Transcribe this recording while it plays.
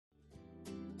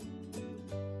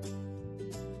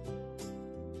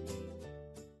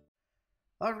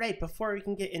All right, before we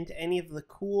can get into any of the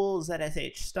cool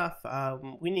ZSH stuff,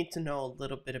 we need to know a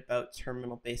little bit about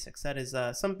terminal basics. That is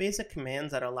some basic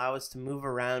commands that allow us to move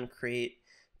around, create,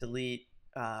 delete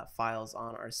files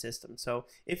on our system. So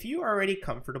if you are already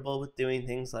comfortable with doing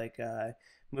things like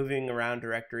moving around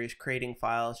directories, creating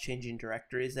files, changing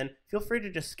directories, then feel free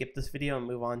to just skip this video and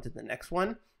move on to the next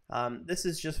one. This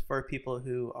is just for people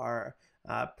who are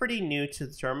pretty new to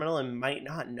the terminal and might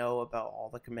not know about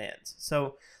all the commands.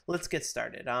 So let's get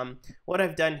started. What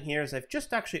I've done here is I've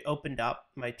just actually opened up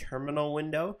my terminal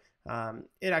window.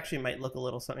 It actually might look a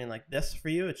little something like this for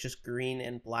you. It's just green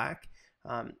and black.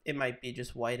 It might be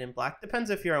just white and black. Depends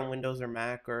if you're on Windows or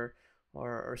Mac or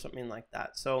something like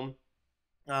that. So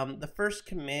the first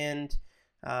command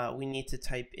we need to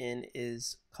type in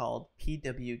is called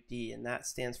pwd, and that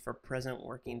stands for present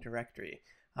working directory.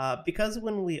 Because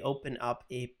when we open up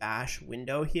a bash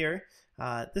window here,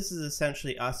 this is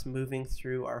essentially us moving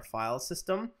through our file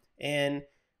system. And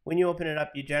when you open it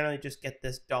up, you generally just get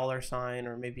this $sign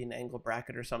or maybe an angle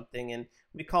bracket or something, and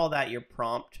we call that your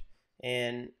prompt.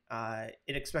 And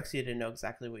it expects you to know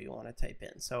exactly what you want to type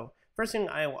in. So first thing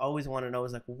I always want to know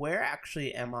is like, where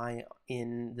actually am I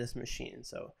in this machine?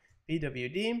 So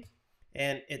pwd,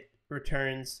 and it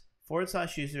returns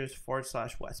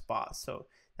 /users/westboss. So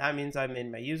that means I'm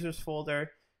in my users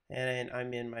folder and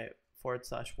I'm in my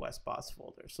 /westboss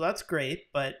folder. So that's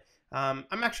great, but I'm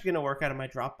actually going to work out of my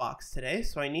Dropbox today.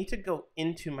 So I need to go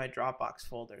into my Dropbox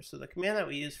folder. So the command that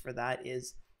we use for that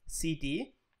is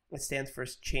cd. It stands for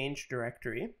change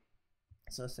directory.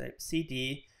 So say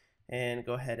cd and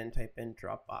go ahead and type in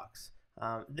Dropbox.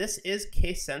 This is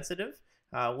case sensitive.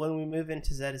 When we move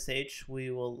into ZSH,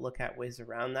 we will look at ways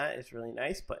around that. It's really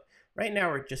nice, but right now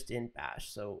we're just in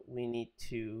bash, so we need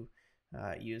to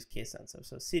use case sensitive.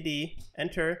 So cd,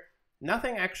 enter.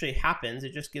 Nothing actually happens.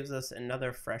 It just gives us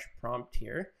another fresh prompt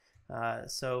here.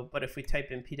 But if we type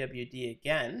in pwd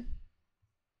again,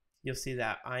 you'll see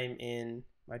that I'm in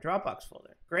my Dropbox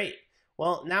folder. Great.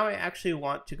 Well, now I actually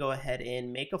want to go ahead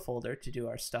and make a folder to do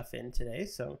our stuff in today.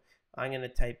 So I'm going to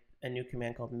type a new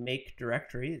command called make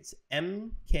directory. It's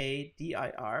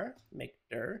mkdir, make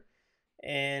dir,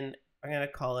 and I'm going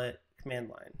to call it command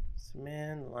line.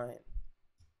 Command line.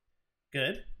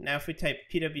 Good. Now if we type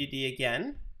pwd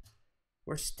again,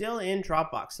 we're still in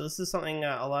Dropbox. So this is something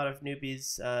a lot of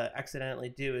newbies accidentally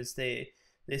do, is they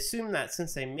assume that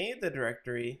since they made the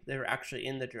directory, they're actually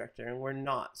in the directory, and we're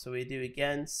not. So we do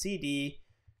again cd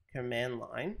command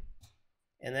line.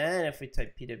 And then if we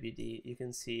type pwd, you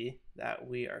can see that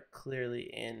we are clearly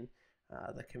in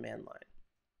the command line.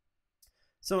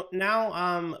 So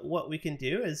now what we can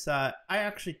do is, I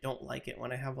actually don't like it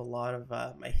when I have a lot of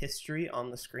my history on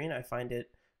the screen. I find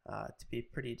it to be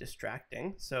pretty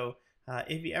distracting. So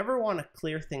if you ever want to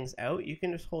clear things out, you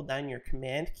can just hold down your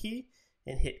command key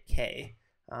and hit K.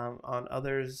 On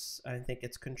others, I think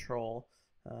it's control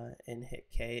and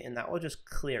hit K, and that will just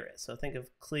clear it. So think of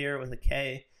clear with a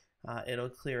K. It'll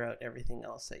clear out everything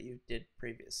else that you did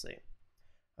previously.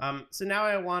 So now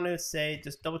I want to say,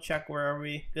 just double check, where are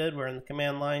we? Good, we're in the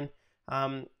command line.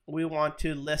 We want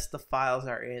to list the files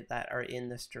that are in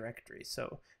this directory.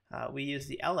 So we use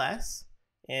the ls,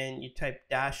 and you type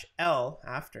 -l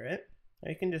after it. Or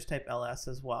you can just type ls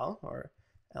as well, or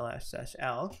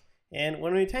ls-l. And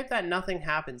when we type that, nothing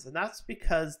happens, and that's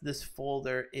because this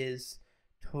folder is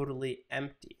totally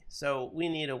empty. So we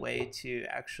need a way to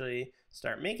actually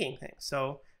start making things.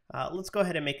 So let's go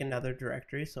ahead and make another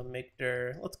directory. So make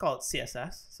dir, let's call it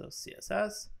CSS. So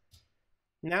CSS.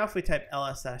 Now if we type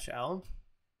ls-l,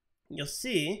 you'll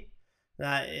see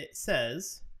that it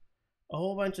says a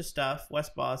whole bunch of stuff,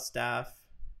 westboss staff,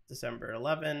 December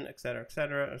 11, etc.,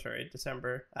 etc. Sorry,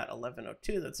 December at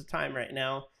 11:02. That's the time right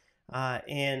now.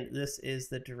 And this is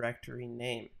the directory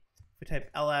name. If we type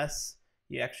ls,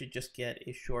 you actually just get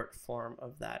a short form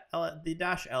of that. The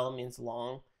 -l means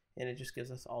long, and it just gives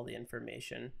us all the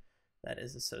information that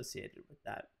is associated with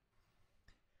that.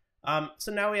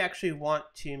 So now we actually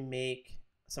want to make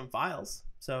some files.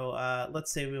 So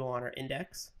let's say we want our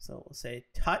index. So we'll say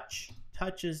touch.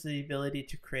 Touch is the ability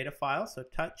to create a file. So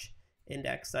touch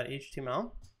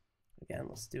index.html. Again,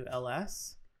 let's do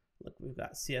ls. Look, we've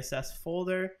got CSS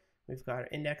folder. We've got our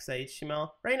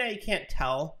index.html. Right now you can't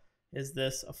tell, is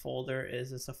this a folder,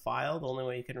 is this a file? The only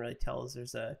way you can really tell is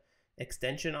there's a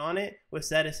extension on it. With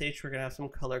ZSH, we're going to have some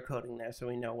color coding there so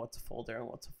we know what's a folder and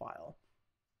what's a file.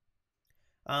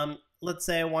 Let's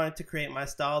say I wanted to create my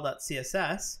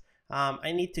style.css.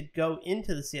 I need to go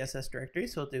into the CSS directory,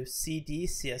 so I'll do cd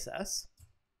css.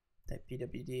 Type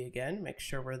pwd again, make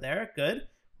sure we're there. Good.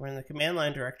 We're in the command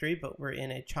line directory, but we're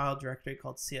in a child directory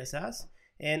called CSS.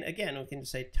 And again, we can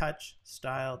just say touch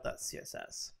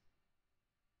style.css.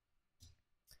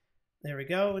 There we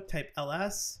go. Type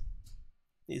ls.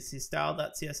 You see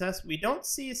style.css. We don't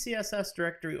see a CSS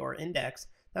directory or index.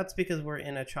 That's because we're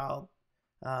in a child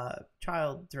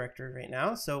directory right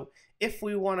now. So if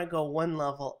we want to go one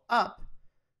level up,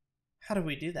 how do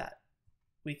we do that?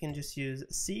 We can just use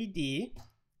cd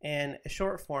and a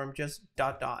short form, just ...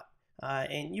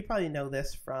 And you probably know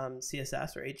this from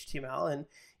CSS or HTML. And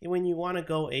when you want to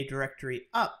go a directory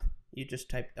up, you just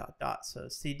type ... So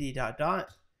cd ...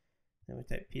 Then we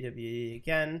type pwd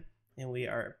again, and we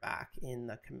are back in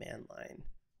the command line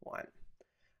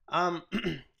 1.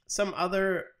 Some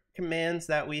other commands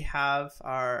that we have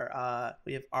are,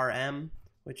 we have rm,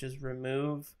 which is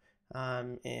remove,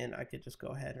 and I could just go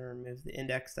ahead and remove the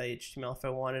index.html if I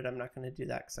wanted. I'm not going to do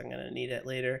that because I'm going to need it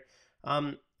later.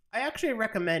 I actually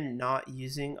recommend not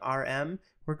using rm.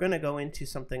 We're going to go into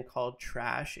something called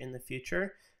trash in the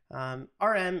future.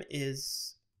 Rm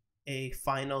is a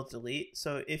final delete.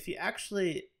 So if you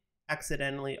actually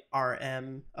accidentally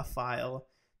rm a file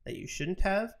that you shouldn't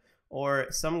have,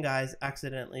 or some guys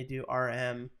accidentally do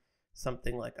rm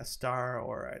something like a star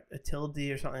or a tilde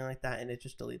or something like that, and it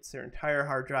just deletes their entire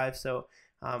hard drive. So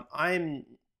I'm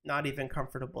not even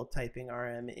comfortable typing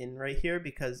rm in right here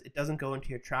because it doesn't go into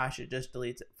your trash, it just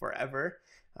deletes it forever.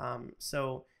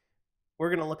 So we're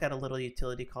going to look at a little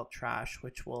utility called trash,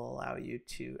 which will allow you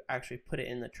to actually put it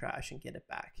in the trash and get it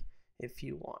back if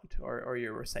you want, or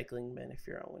your recycling bin if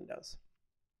you're on Windows.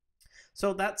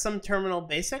 So that's some terminal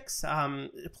basics.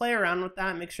 Play around with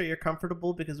that, make sure you're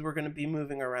comfortable because we're going to be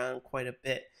moving around quite a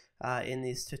bit in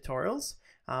these tutorials.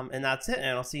 And that's it, and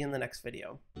I'll see you in the next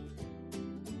video.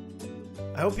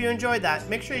 I hope you enjoyed that.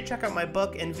 Make sure you check out my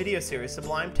book and video series,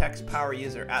 Sublime Text Power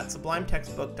User, at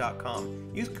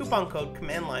sublimetextbook.com. Use coupon code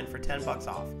COMMANDLINE for $10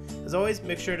 off. As always,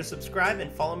 make sure to subscribe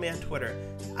and follow me on Twitter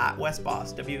at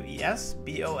WesBoss,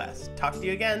 WESBOS. Talk to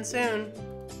you again soon.